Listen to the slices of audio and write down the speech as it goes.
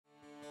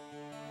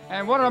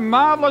And what a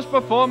marvellous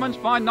performance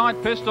by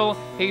Night Pistol.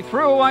 He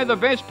threw away the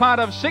best part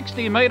of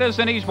 60 metres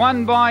and he's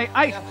won by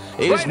 8.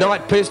 Here's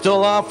Night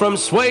Pistol off from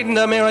Sweden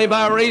to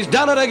Maryborough. He's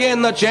done it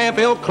again, the champ.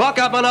 He'll clock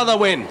up another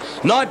win.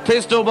 Night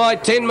Pistol by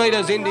 10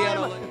 metres,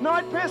 Indiana.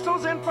 Night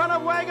Pistol's in front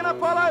of Wagon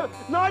Apollo.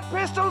 Night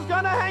Pistol's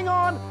going to hang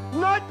on.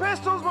 Night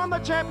Pistol's won the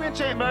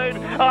championship.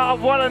 Oh,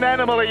 what an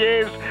animal he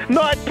is.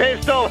 Night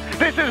Pistol.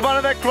 This is one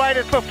of the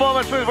greatest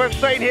performances we've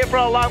seen here for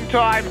a long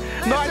time.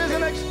 This is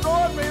an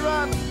extraordinary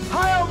run.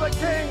 Hail the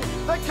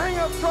king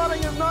of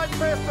trotting is Night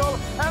Pistol,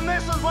 and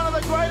this is one of the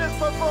greatest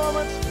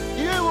performances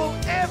you will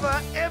ever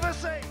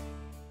see.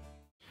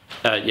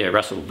 Yeah,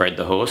 Russell bred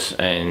the horse,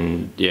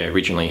 and yeah,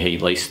 originally he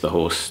leased the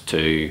horse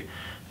to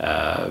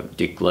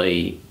Dick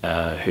Lee,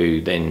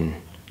 who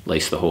then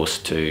leased the horse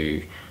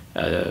to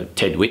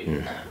Ted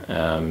Whitten,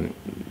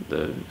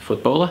 the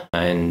footballer,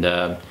 and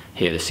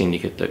he had a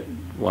syndicate that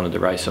wanted to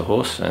race a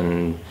horse,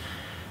 and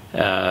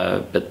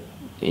but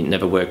it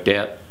never worked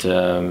out,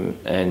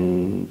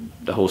 and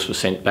the horse was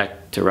sent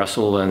back to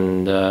Russell,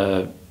 and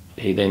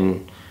he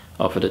then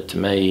offered it to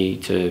me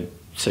to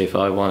see if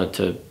I wanted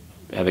to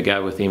have a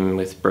go with him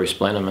with Bruce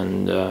Blenheim,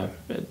 and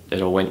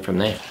it all went from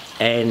there.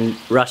 And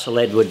Russell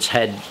Edwards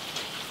had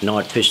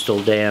Night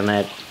Pistol down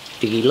at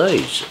Dickie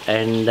Lee's,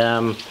 and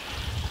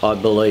I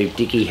believe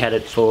Dickie had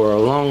it for a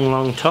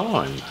long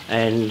time,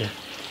 and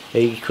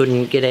he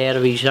couldn't get out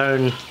of his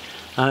own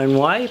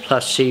way,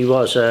 plus he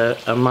was a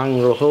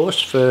mongrel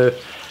horse for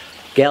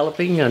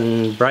galloping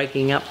and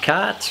breaking up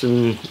carts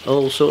and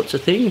all sorts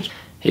of things.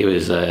 He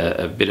was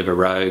a bit of a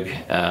rogue.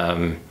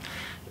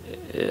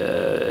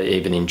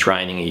 Even in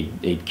training,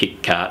 he'd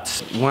kick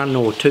carts.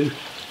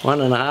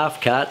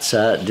 1.5 carts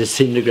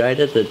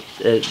disintegrated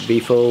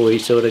before we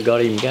sort of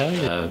got him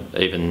going.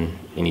 Even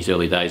in his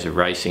early days of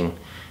racing,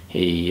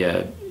 he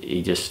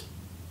just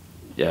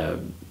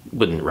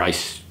wouldn't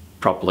race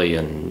properly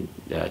and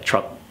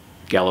trot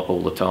gallop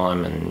all the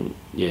time, and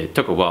yeah, it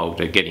took a while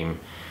to get him,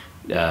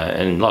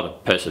 and a lot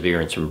of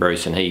perseverance from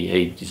Bruce, and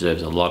he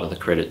deserves a lot of the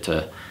credit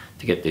to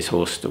get this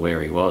horse to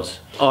where he was.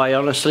 I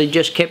honestly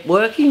just kept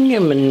working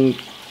him and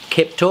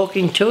kept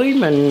talking to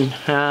him, and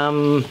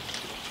I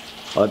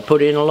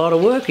put in a lot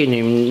of work in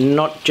him,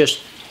 not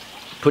just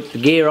put the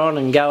gear on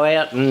and go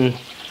out and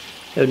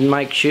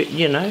make sure,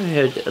 you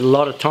know, a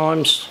lot of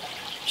times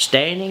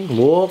standing,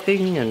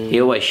 walking, and...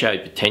 He always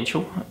showed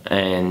potential,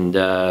 and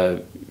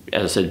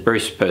as I said,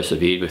 Bruce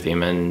persevered with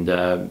him, and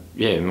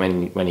yeah,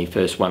 when he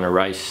first won a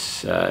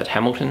race at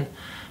Hamilton,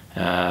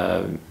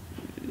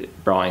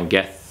 Brian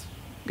Gath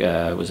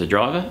was a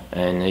driver,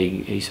 and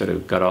he sort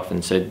of got off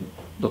and said,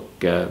 look,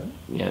 you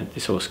know,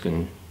 this horse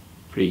can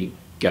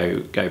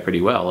go pretty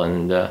well,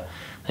 and I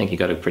think he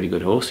got a pretty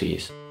good horse he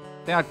is.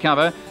 Out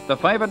cover, the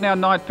favourite now,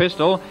 Night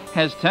Pistol,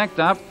 has tacked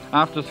up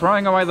after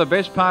throwing away the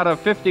best part of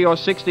 50 or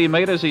 60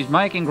 metres. He's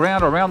making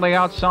ground around the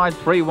outside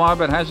 3 wide,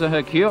 but has a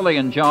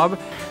Herculean job.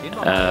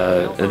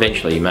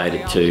 Eventually he made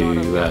it to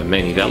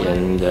Moonee Valley,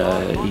 and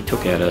he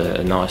took out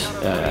a nice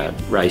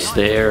race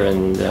there,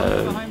 and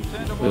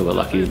we were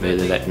lucky to be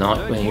there that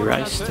night when he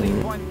raced,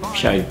 and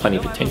showed plenty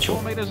of potential.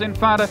 Metres in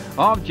front of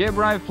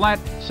Jebro Flat,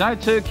 so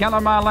too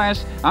Calamar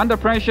Lass. Under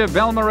pressure,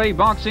 Belmarie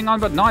boxing on,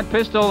 but Night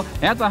Pistol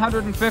at the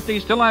 150,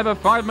 still over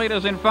 5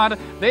 metres in front.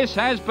 This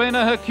has been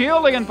a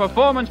Herculean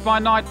performance by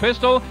Night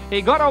Pistol.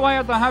 He got away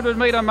at the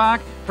 100-metre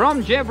mark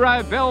from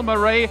Jebro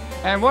Belmarie,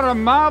 and what a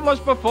marvellous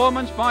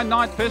performance by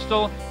Night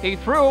Pistol. He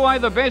threw away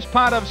the best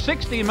part of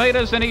 60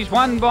 metres and he's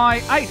won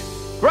by 8.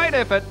 Great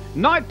effort,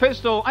 Night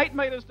Pistol, 8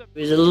 metres to...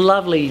 He was a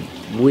lovely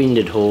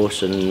winded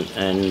horse, and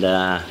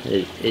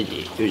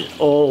it was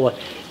all,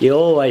 you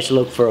always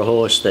look for a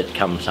horse that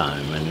comes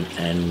home,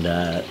 and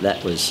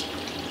that was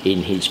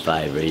in his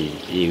favour.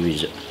 He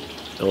was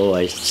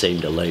always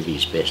seemed to leave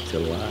his best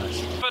till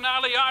last.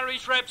 Finale,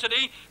 Irish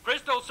Rhapsody,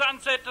 Crystal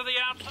Sunset to the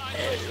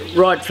outside.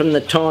 Right from the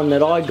time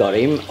that I got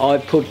him, I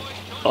put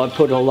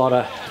a lot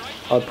of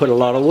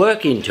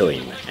work into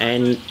him,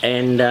 and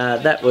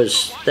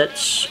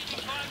that's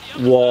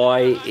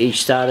why he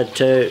started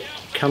to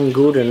come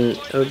good, and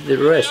the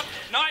rest.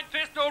 Night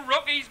Pistol,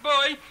 Rookie's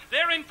boy,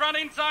 they're in front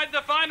inside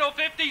the final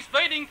 50,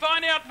 speeding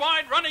fine out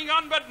wide, running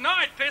on, but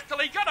Night Pistol,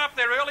 he got up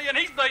there early and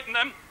he's beaten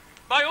them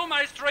by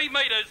almost 3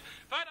 metres.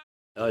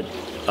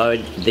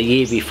 The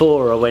year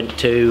before I went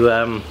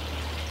to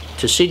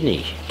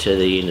Sydney to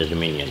the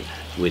Inter-Dominion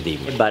with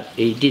him, but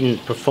he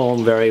didn't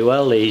perform very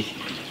well. He's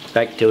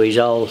back to his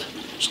old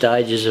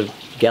stages of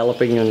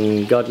galloping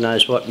and God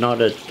knows what not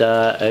at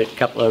a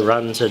couple of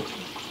runs at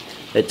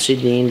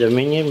Sydney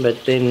Inter-Dominion,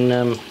 but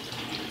then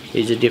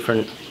he's a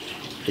different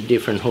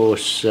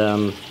horse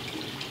in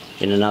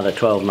another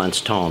 12 months'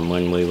 time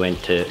when we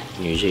went to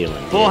New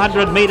Zealand.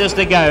 400 metres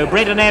to go.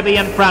 Breton Abbey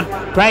in front.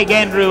 Craig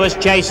Andrew is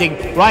chasing.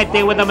 Right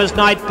there with him is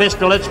Night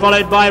Pistol. It's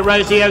followed by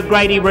Rosie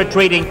O'Grady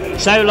retreating.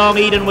 So Long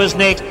Eden was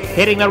next.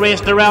 Heading the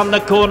rest around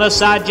the corner.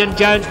 Sergeant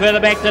Jones further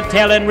back to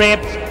Talon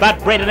Rep.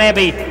 But Breton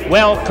Abbey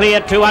well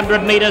clear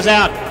 200 metres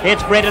out.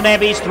 It's Breton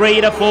Abbey's 3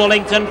 to 4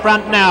 lengths in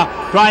front now.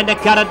 trying to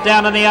cut it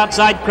down on the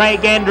outside.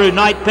 Craig Andrew,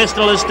 Night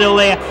Pistol is still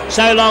there.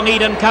 So Long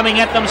Eden coming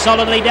at them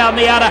solidly down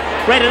the outer.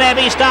 Brett and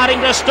Abbey starting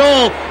to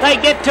stall. They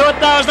get to it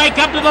though as they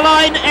come to the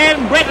line,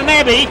 and Brett and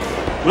Abbey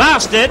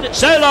lasted.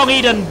 So Long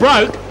Eden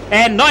broke,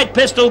 and Night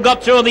Pistol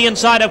got through on the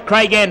inside of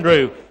Craig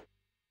Andrew.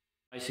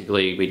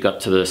 Basically, we got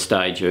to the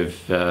stage of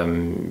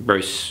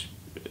Bruce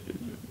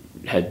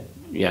had,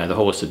 the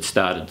horse had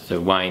started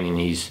to wane in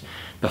his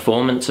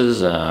performances.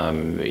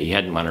 He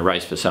hadn't won a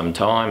race for some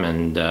time,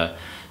 and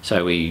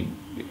so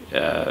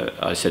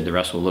I said to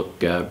Russell,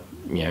 look,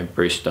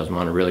 Bruce doesn't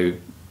want to really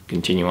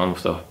continue on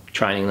with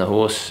training the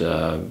horse.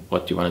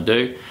 What do you want to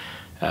do?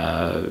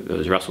 It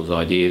was Russell's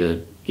idea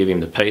to give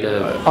him the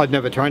Peter. I'd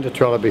never trained a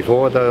trotter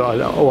before, though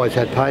I always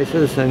had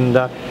paces, and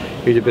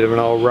he's a bit of an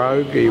old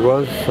rogue, he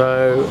was.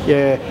 So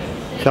yeah,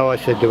 so I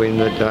said to him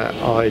that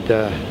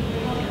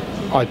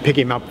I'd pick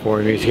him up for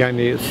him. He was going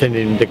to send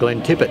him to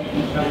Glen Tippett,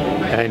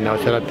 and I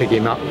said I'd pick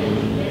him up,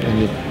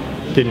 and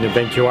it didn't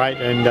eventuate,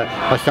 and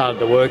I started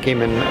to work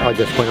him, and I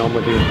just went on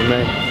with him from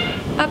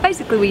there.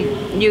 Basically, we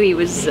knew he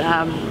was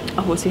a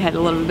horse who had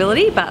a lot of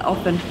ability, but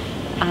often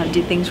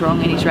did things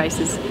wrong in his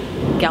races,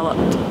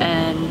 galloped,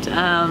 and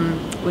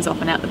was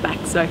often out the back.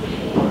 So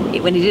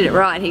when he did it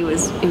right, he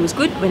was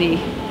good. But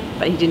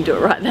he didn't do it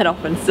right that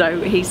often. So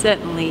he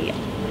certainly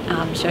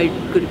showed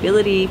good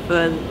ability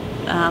for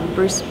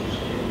Bruce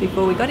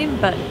before we got him,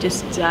 but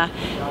just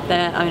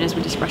the owners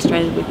were just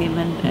frustrated with him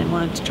and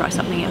wanted to try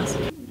something else.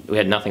 We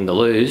had nothing to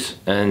lose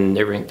and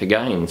everything to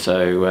gain,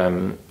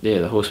 so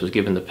the horse was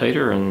given to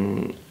Peter,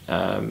 and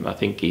I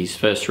think his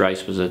first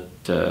race was at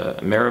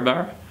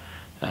Maryborough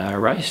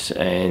race,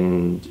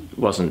 and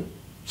wasn't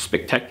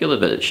spectacular,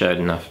 but it showed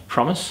enough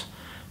promise.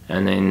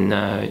 And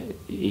then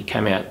he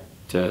came out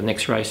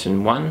next race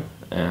and won,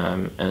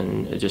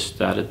 and it just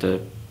started to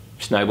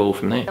snowball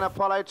from there.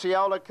 Apollo,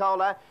 Chiola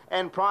Cola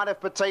and Pride of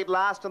Petite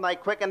last, and they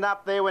quickened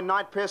up there when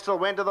Night Pistol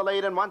went to the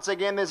lead, and once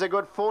again there's a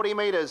good 40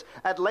 metres,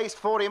 at least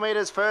 40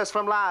 metres first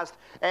from last,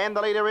 and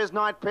the leader is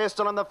Night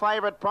Pistol, and the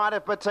favourite Pride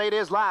of Petite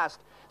is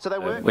last. So they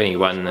when he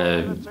won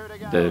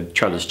the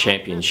Trotters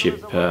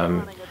Championship,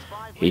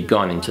 he'd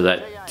gone into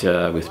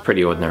that with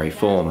pretty ordinary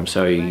form,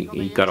 so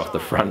he got off the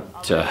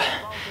front,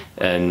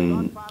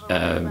 and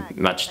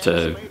much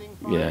to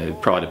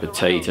Pride of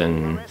Petite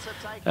and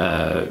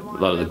a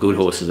lot of the good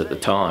horses at the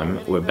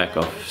time were back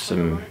off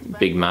some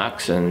big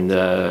marks, and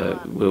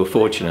we were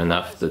fortunate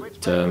enough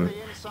that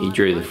he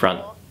drew the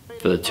front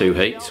for the two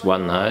heats,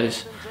 won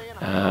those,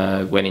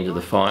 went into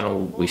the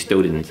final. We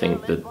still didn't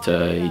think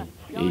that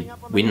he'd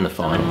win the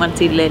final. Once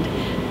he led,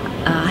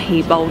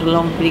 he bowled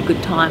along pretty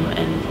good time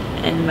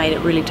and made it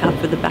really tough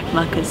for the back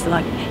markers.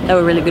 Like, they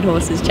were really good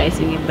horses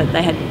chasing him, but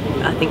they had,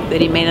 I think,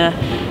 30 metre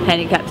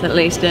handicaps at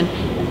least, and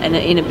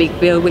in a big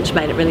field, which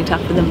made it really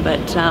tough for them. But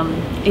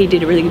he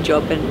did a really good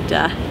job, and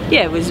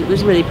yeah, it was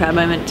a really proud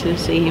moment to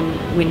see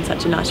him win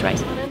such a nice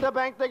race.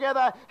 Interbank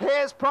together,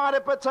 here's Pride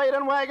of Petite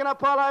and Wagon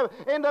Apollo.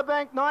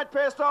 Interbank, Night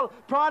Pistol,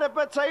 Pride of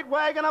Petite,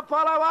 Wagon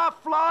Apollo are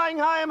flying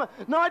home.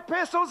 Night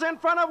Pistol's in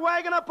front of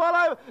Wagon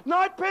Apollo.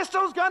 Night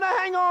Pistol's going to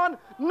hang on.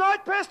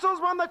 Night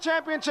Pistol's won the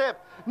championship.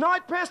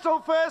 Night Pistol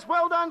first.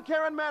 Well done,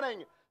 Kerryn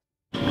Manning.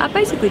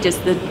 Basically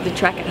just the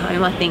track at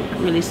home, I think,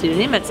 really suited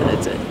him.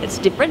 It's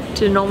different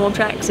to normal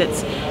tracks.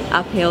 It's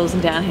uphills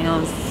and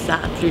downhills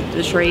through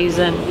the trees,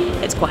 and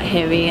it's quite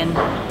heavy and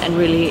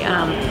really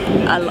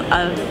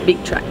a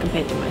big track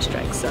compared to most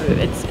tracks. So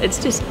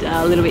it's just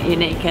a little bit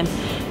unique and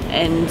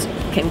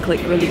can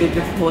click really good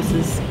with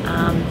horses.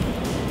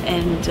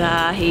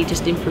 And he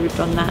just improved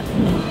on that.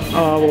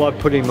 Well, I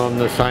put him on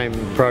the same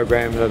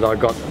program that I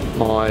got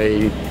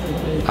my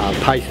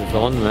paces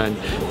on, and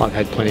I've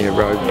had plenty of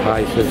road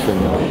paces and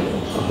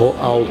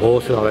old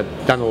horses.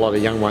 I've done a lot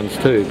of young ones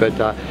too, but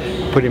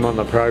put him on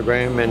the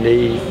program, and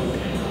he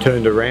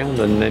turned around,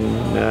 and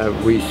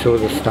then we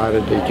sort of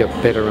started to get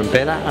better and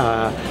better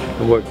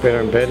and work better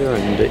and better.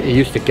 And he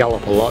used to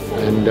gallop a lot,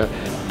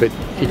 but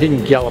he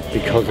didn't gallop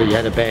because he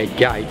had a bad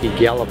gait. He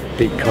galloped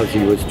because he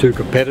was too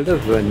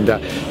competitive, and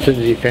as soon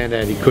as he found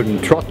out he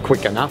couldn't trot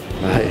quick enough,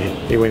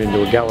 he went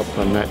into a gallop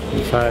on that.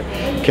 And so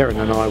Kerryn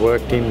and I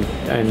worked him,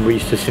 and we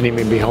used to sit him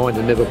in behind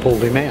and never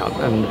pulled him out,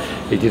 and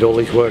he did all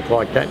his work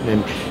like that.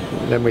 And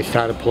then we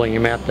started pulling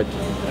him out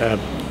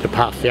to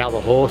pass the other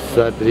horse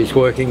that he's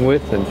working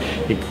with, and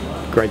he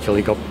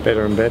gradually got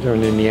better and better,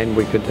 and in the end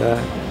we could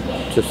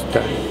just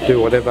do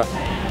whatever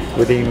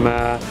with him.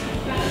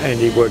 And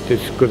he worked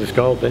as good as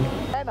gold then.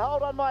 And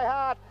Hold On My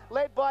Heart,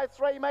 led by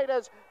 3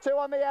 metres, 2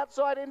 on the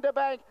outside,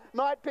 Interbank,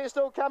 Night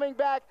Pistol coming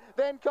back,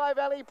 then Kai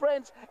Valley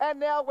Prince, and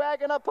now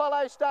Wagon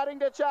Apollo starting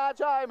to charge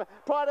home.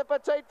 Pride of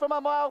Petite from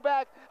a mile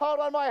back, Hold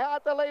On My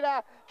Heart the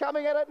leader,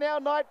 coming at it now,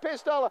 Night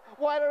Pistol,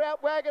 wider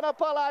out Wagon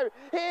Apollo.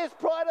 Here's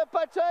Pride of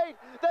Petite,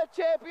 the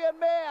champion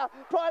mare,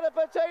 Pride of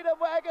Petite and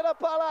Wagon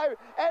Apollo,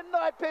 and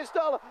Night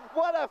Pistol.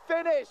 What a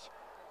finish!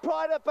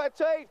 Pride of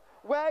Petite,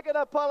 Wagon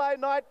Apollo,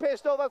 Night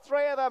Pistol, the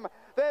 3 of them,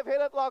 they've hit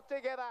it locked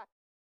together.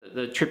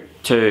 The trip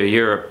to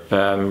Europe,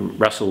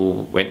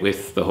 Russell went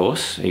with the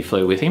horse. He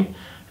flew with him,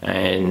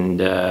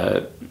 and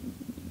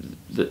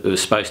it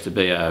was supposed to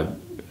be a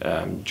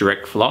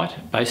direct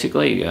flight,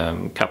 basically,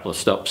 a couple of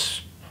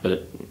stops,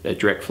 but a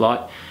direct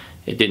flight.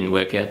 It didn't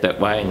work out that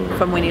way.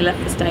 From when he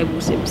left the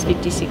stables, it was a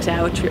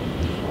 56-hour trip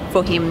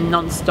for him,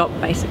 non-stop,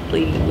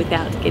 basically,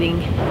 without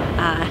getting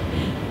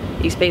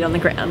his feet on the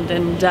ground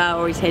and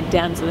or his head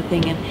down, sort of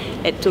thing.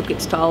 And it took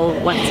its toll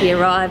once he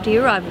arrived. He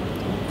arrived,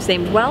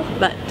 seemed well,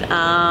 but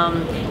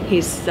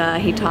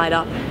he tied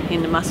up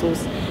in the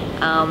muscles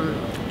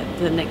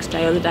the next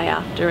day or the day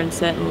after, and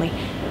certainly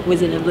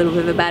was in a little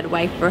bit of a bad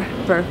way for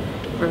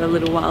a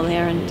little while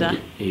there. And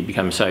he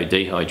became so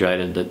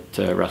dehydrated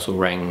that Russell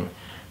rang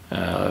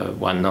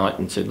one night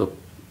and said, "Look,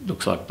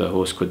 looks like the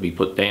horse could be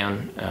put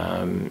down.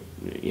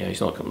 You know,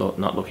 he's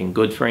not looking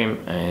good for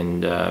him."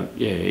 And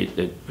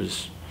it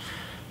was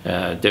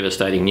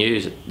devastating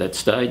news at that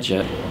stage.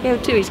 Yeah,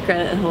 to his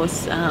credit, the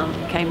horse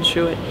came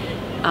through it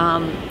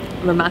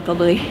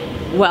remarkably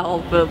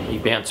well. He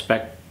bounced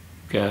back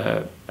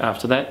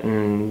after that,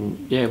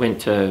 and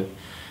went to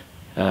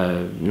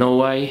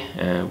Norway,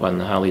 won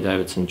the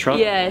Harley-Davidson Trot.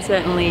 Yeah,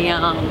 certainly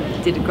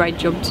did a great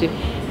job to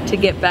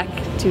get back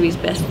to his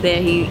best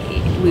there.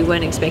 We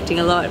weren't expecting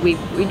a lot. We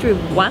drew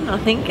one, I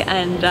think,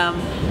 and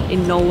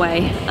in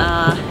Norway,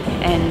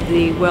 and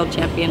the world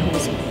champion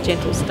horse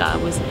Gentle Star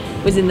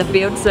was in the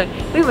field, so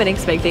we weren't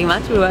expecting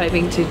much. We were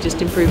hoping to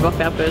just improve off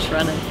our first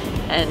run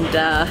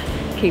and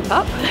keep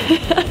up.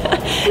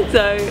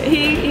 So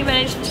he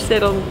managed to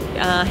settle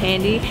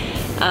handy.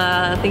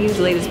 I think his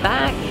leader's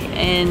back,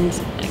 and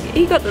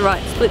he got the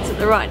right splits at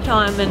the right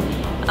time,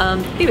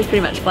 and he was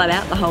pretty much flat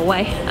out the whole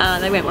way.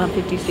 They went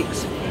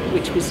 156,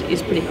 which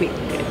is pretty quick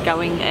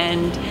going,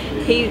 and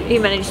he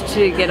managed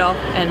to get off,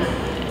 and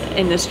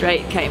in the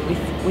straight came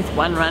with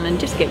one run and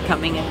just kept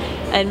coming,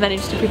 and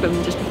managed to pip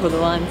him just before the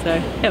line,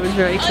 so that was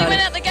very exciting. I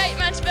went out the gate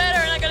much better,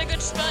 and I got a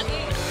good spot,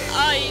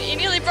 and he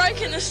nearly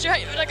broke in the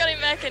straight, but I got him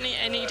back, and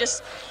he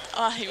just,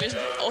 he was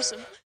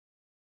awesome.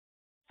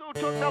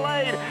 Took the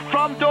lead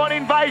from Dawn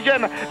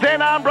Invasion,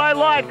 then Armbro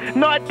Light,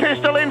 Night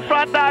Pistol in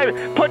front now.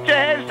 Put your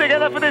hands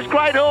together for this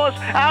great horse.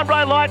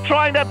 Armbro Light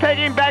trying to peg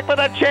him back for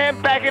the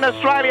champ back in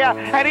Australia,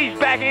 and he's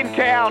back in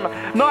town.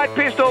 Night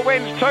Pistol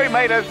wins 2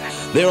 metres.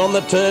 They're on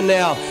the turn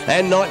now,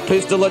 and Night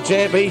Pistol, the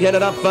champ, he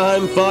headed up for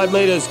home 5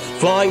 metres.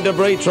 Flying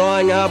Debris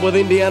trying hard with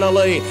Indiana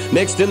Lee.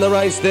 Next in the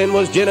race then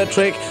was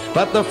Genetrick,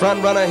 but the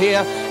front runner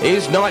here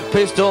is Night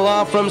Pistol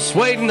from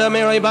Sweden to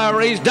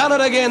Maryborough. He's done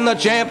it again, the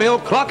champ. He'll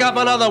clock up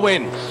another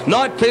win.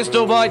 Night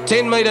Pistol by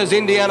 10 metres,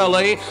 Indiana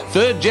Lee.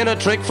 Third,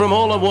 Genetrick from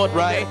All of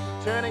Wattray.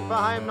 Turning for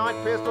home,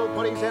 Night Pistol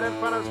put his head in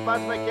front of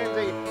Spuds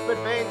McKenzie, but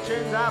Van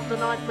Tune's after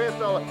Night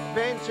Pistol.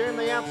 Van Tune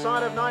the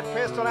outside of Night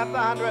Pistol at the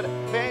 100.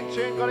 Van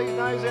Tune got his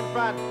nose in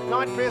front.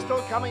 Night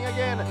Pistol coming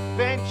again.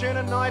 Van Tune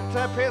and Night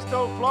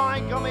Pistol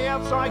flying on the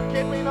outside.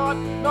 Kid me not.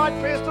 Night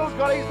Pistol's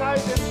got his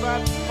nose in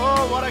front.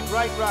 Oh, what a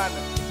great run.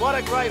 What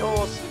a great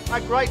horse.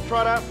 A great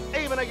trotter.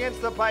 Even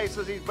against the pace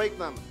as he's beaten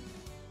them.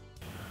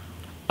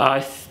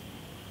 I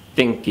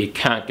think you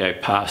can't go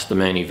past the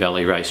Moonee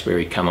Valley race where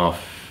he come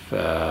off,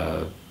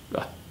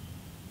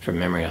 from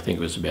memory, I think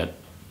it was about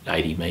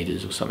 80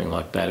 metres or something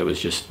like that. It was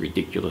just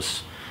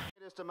ridiculous.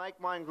 To make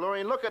mine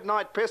glory, and look at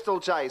Night Pistol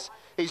Chase.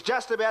 He's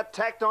just about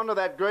tacked onto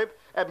that group.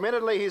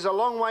 Admittedly, he's a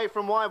long way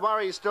from Why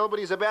Worry still, but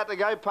he's about to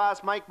go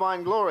past Make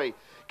Mine Glory.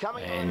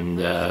 And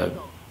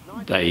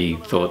they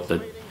thought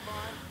that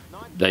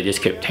they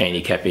just kept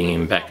handicapping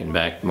him back and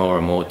back, more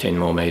and more, 10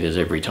 more metres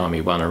every time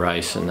he won a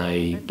race, and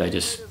they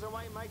just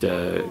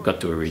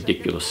got to a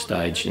ridiculous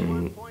stage,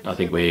 and I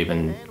think we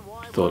even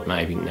thought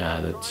maybe,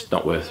 no, that's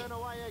not worth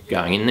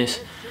going in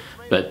this.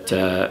 But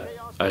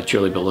I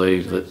truly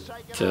believe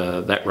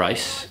that that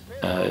race,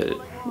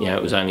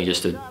 it was only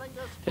just a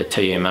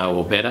TMO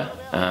or better.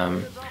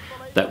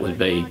 That would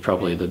be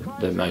probably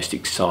the most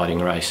exciting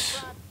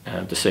race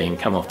to see him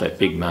come off that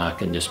big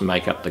mark and just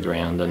make up the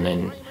ground. And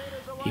then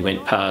he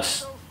went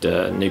past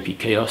Noopy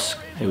Kiosk,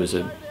 who was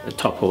a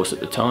top horse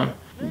at the time.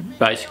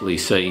 Basically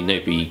see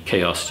Noopy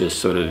Kiosk just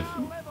sort of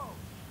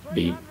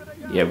be,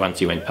 once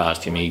he went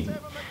past him,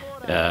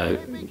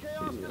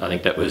 I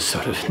think that was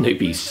sort of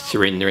Noopy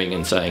surrendering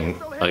and saying,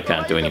 I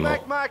can't do any more.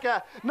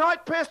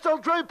 Night Pistol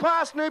drew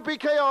past Noopy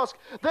Kiosk,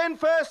 then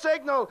First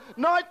Signal.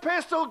 Night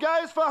Pistol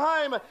goes for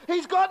home.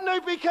 He's got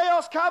Noopy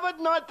Kiosk covered,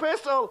 Night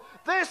Pistol.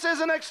 This is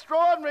an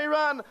extraordinary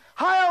run.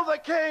 Hail the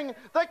king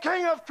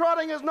of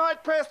trotting is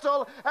Night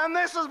Pistol, and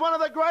this is one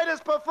of the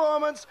greatest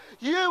performances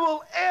you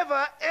will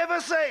ever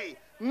see.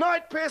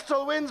 Night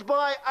Pistol wins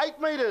by 8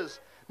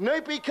 metres.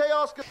 Noopy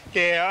Kiosk.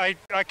 Yeah,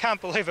 I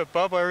can't believe it,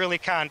 Bob. I really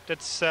can't.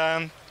 It's,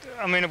 I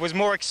mean, it was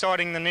more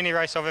exciting than any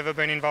race I've ever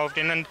been involved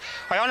in, and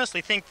I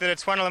honestly think that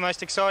it's one of the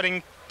most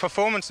exciting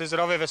performances that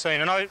I've ever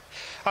seen. And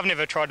I've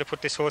never tried to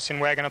put this horse in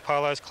Wagon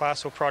Apollo's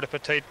class or Pride of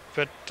Petite,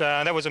 but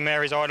that was a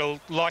Mary's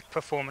Idol-like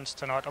performance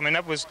tonight. I mean,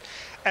 that was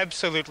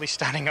absolutely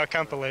stunning. I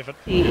can't believe it.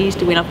 He used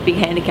to win off big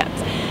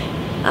handicaps,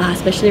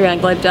 especially around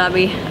Globe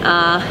Derby.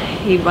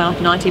 He won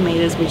off 90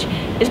 metres, which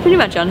is pretty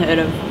much unheard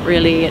of,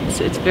 really.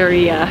 It's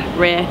very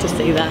rare to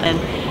see that, and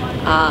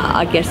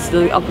I guess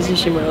the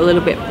opposition were a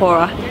little bit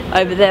poorer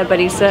over there, but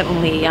he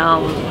certainly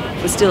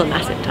was still a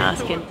massive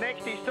task.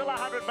 Next, he's still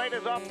 100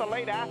 off the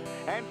leader,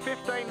 and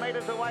 15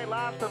 metres away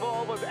last of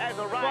all was As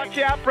a Rain. Watch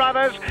out,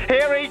 brothers,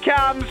 here he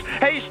comes.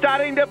 He's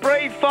starting to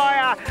breathe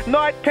fire.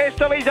 Night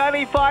Pistol, he's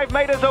only 5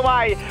 metres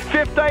away.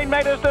 15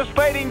 metres to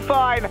Speeding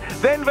Fine.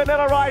 Then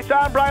Vanilla Rice,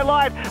 Armbro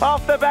Light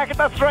off the back at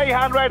the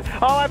 300.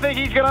 Oh, I think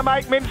he's going to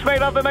make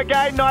mincemeat of them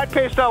again, Night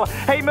Pistol.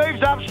 He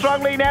moves up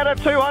strongly now to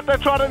Too Hot to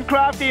Trot and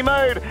Crafty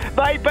Mood.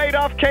 They beat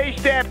off Key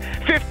Step.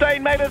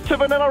 15 metres to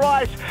Vanilla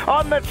Rice.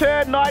 On the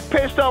turn, Night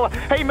Pistol.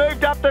 He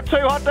moved up to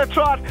Too Hot to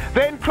Trot.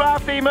 Then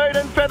Crafty Mood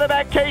and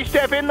Featherback Key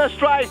Step in the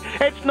straight.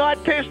 It's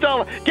Night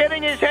Pistol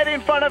getting his head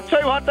in front of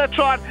Too Hot to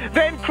Trot.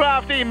 Then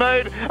Crafty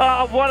Mood.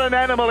 Oh, what an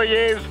animal he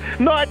is.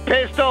 Night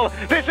Pistol.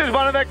 This is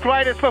one of the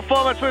greatest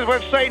performances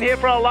we've seen here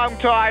for a long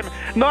time.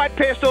 Night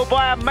Pistol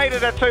by a metre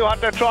to Too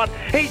Hot to Trot.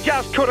 He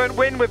just couldn't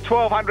win with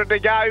 1,200 to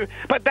go,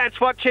 but that's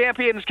what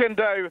champions can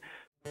do.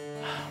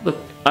 Look,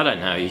 I don't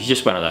know, he's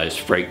just one of those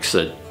freaks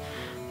that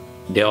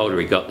the older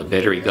he got, the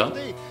better he got.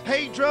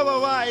 He drew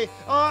away.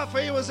 Oh,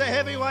 if he was a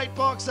heavyweight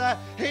boxer,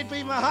 he'd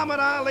be Muhammad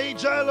Ali,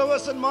 Joe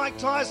Louis and Mike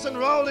Tyson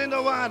rolled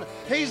into one.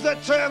 He's the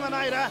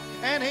Terminator,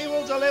 and he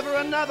will deliver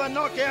another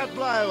knockout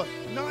blow.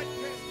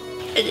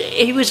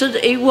 He was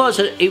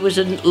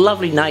a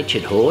lovely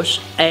natured horse,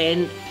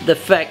 and the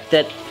fact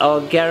that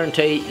I'll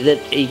guarantee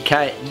that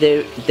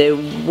there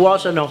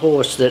wasn't a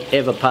horse that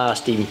ever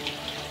passed him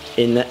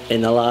in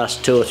the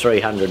last 200 or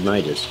 300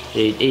 metres.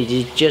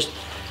 He just,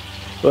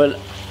 well,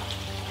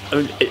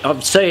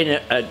 I've seen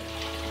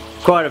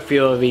quite a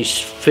few of his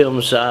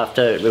films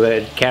after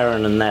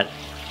Kerryn and that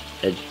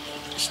had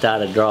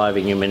started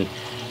driving him, and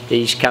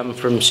he's come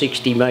from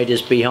 60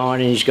 metres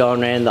behind and he's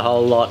gone around the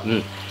whole lot,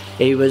 and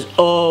he was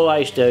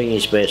always doing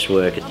his best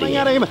work at the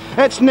end.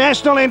 It's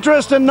National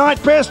Interest and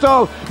Night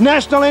Pistol.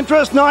 National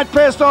Interest, Night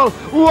Pistol.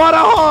 What a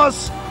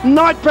horse!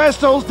 Night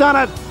Pistol's done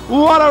it.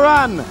 What a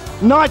run!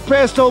 Night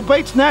Pistol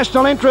beats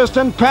National Interest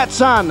and Pat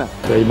Sun.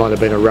 So he might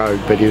have been a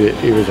rogue, but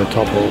he was a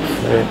top horse.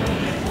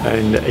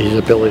 And his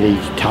ability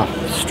is tough,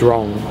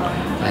 strong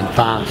and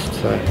fast.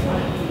 So.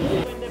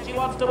 She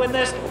wants to win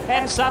this,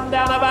 and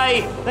Sundown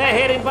Bay, they're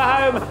heading for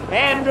home.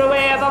 Andrew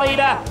Ware, the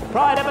leader.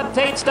 Pride of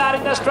Petite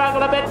starting to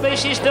struggle a bit, but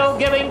she's still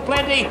giving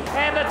plenty.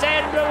 And it's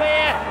Andrew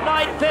Ware.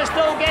 Night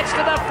Pistol gets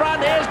to the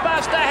front. Here's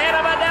Buster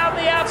Hanover down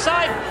the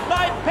outside.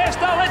 Night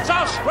Pistol, it's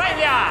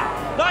Australia.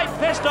 Night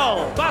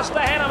Pistol, Buster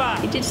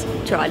Hanover. He just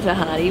tried so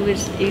hard.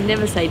 He'd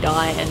never say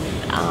die, and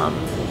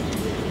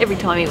every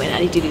time he went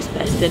out, he did his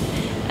best.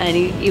 And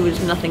he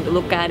was nothing to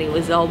look at. He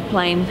was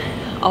plain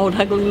old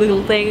ugly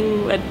little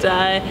thing, but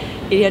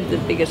he had the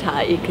biggest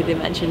heart you could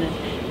imagine,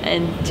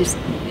 and just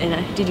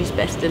did his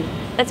best, and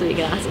that's what you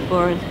can ask him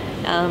for. And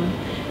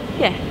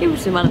yeah, he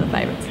was one of the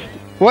favourites.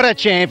 What a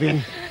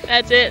champion!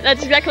 That's it.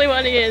 That's exactly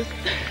what he is.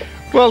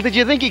 Well, did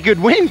you think he could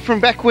win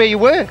from back where you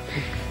were?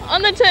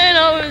 On the turn,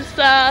 I was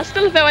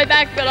still a fair way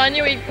back, but I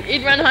knew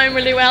he'd run home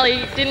really well.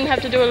 He didn't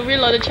have to do a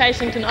real lot of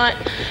chasing tonight.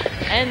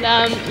 And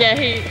yeah,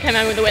 he came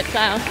home with a wet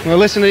sail. Well,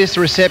 listen to this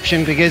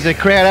reception, because the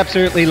crowd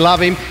absolutely love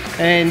him,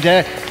 and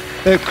the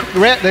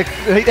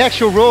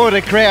actual roar of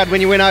the crowd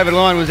when you went over the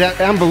line was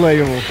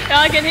unbelievable.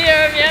 I can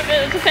hear him, yeah, but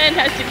it's a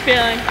fantastic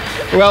feeling.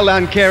 Well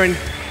done, Kerryn.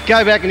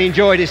 Go back and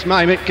enjoy this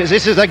moment, because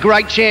this is a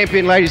great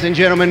champion, ladies and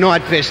gentlemen,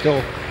 Night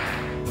Pistol.